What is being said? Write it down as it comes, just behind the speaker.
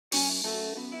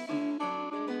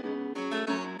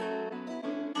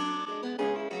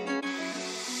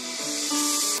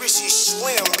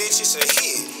Slim, bitch, it's a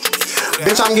hit.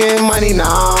 Bitch, I'm getting money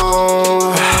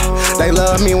now. They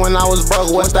loved me when I was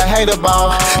broke, what's the hate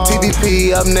about?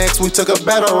 TVP up next, we took a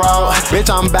better route. Bitch,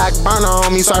 I'm back burner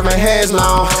on me, serving heads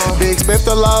now. Big Spiff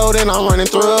the load and I'm running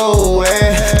through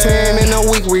it. 10 in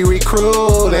a week, we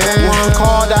recruiting. One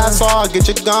call, that's all, get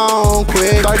you gone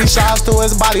quick. 30 shots to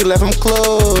his body, left him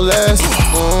clueless.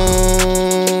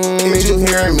 Is you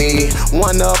hearing me?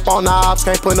 One up on the ops,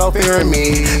 can't put no fear in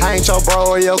me. I ain't your bro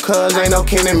or your cuz, ain't no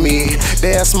kin in me.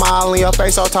 They'll smile in your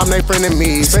face all time they friendin'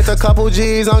 me. Spent a couple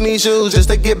G's on these shoes just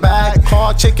to get back.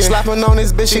 Call chicken, slapping on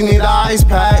this bitch, she need an ice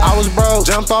pack. I was broke,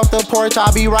 jumped off the porch,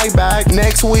 I'll be right back.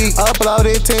 Next week,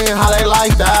 uploaded 10, how they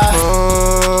like that?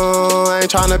 I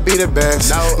ain't tryna be the best.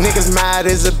 No. Niggas mad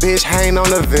as a bitch, hang on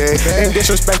the Vic. Ain't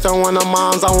disrespect on one of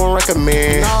moms, I won't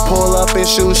recommend. Pull up and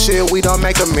shoot shit, we don't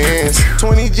make amends.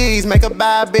 20 G's, make a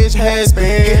bad bitch head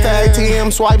spin. Get the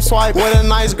ATM, swipe, swipe with a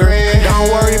nice grin. Don't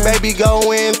worry, baby,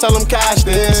 go in, tell them cash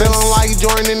this. Feeling like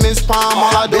Jordan in this prime,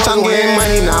 all I do is I'm getting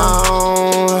money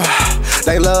now.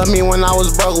 They loved me when I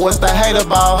was broke, what's the hate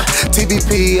about?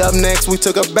 TVP up next, we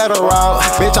took a better route.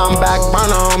 Bitch, I'm back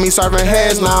burner on me, serving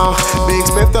heads now. Big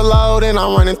Spiff the load and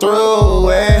I'm running through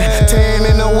it. 10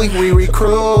 in a week, we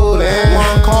recruiting.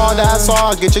 One call, that's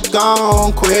all, get you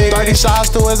gone quick. 30 shots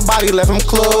to his body, left him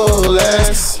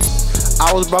clueless.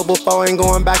 I was broke before, ain't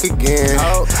going back again.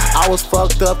 I was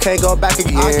fucked up, can't go back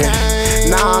again.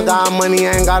 Now I got money,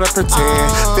 ain't gotta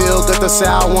pretend. Feel good to say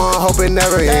I won, hope it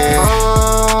never ends.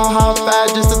 How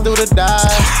fast just to do the dash.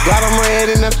 Got them red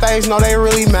in the face, no they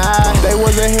really mad. They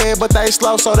was ahead but they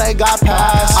slow so they got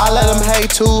past. I let them hate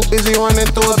too, busy running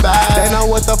through a bag. They know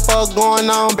what the fuck going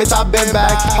on, bitch I been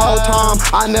back. Whole time,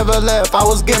 I never left, I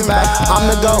was getting back. I'm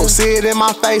the GOAT, see it in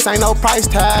my face, ain't no price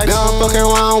tag. They don't fucking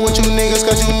around with you niggas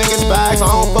cause you niggas bags. I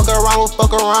don't fuck around, we'll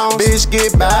fuck around, bitch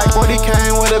get back. 40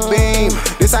 came with a beam,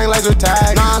 this ain't laser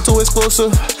tag. 9 too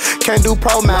exclusive, can't do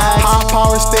pro mag. High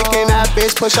power stick in that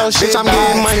bitch, push your shit. Bitch, I'm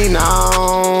getting money now.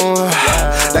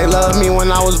 They loved me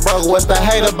when I was broke, what's the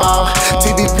hate about?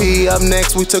 TVP up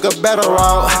next, we took a better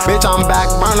route. Bitch, I'm back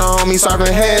burner on me,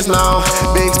 serving heads now.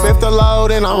 Big Spiff the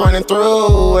load and I'm running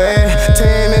through it.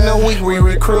 10 in a week, we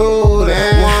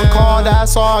recruiting. One call,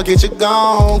 that's all, get you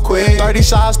gone quick. 30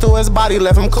 shots to his body,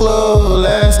 left him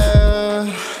clueless.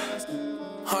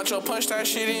 Huncho, punch that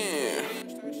shit in.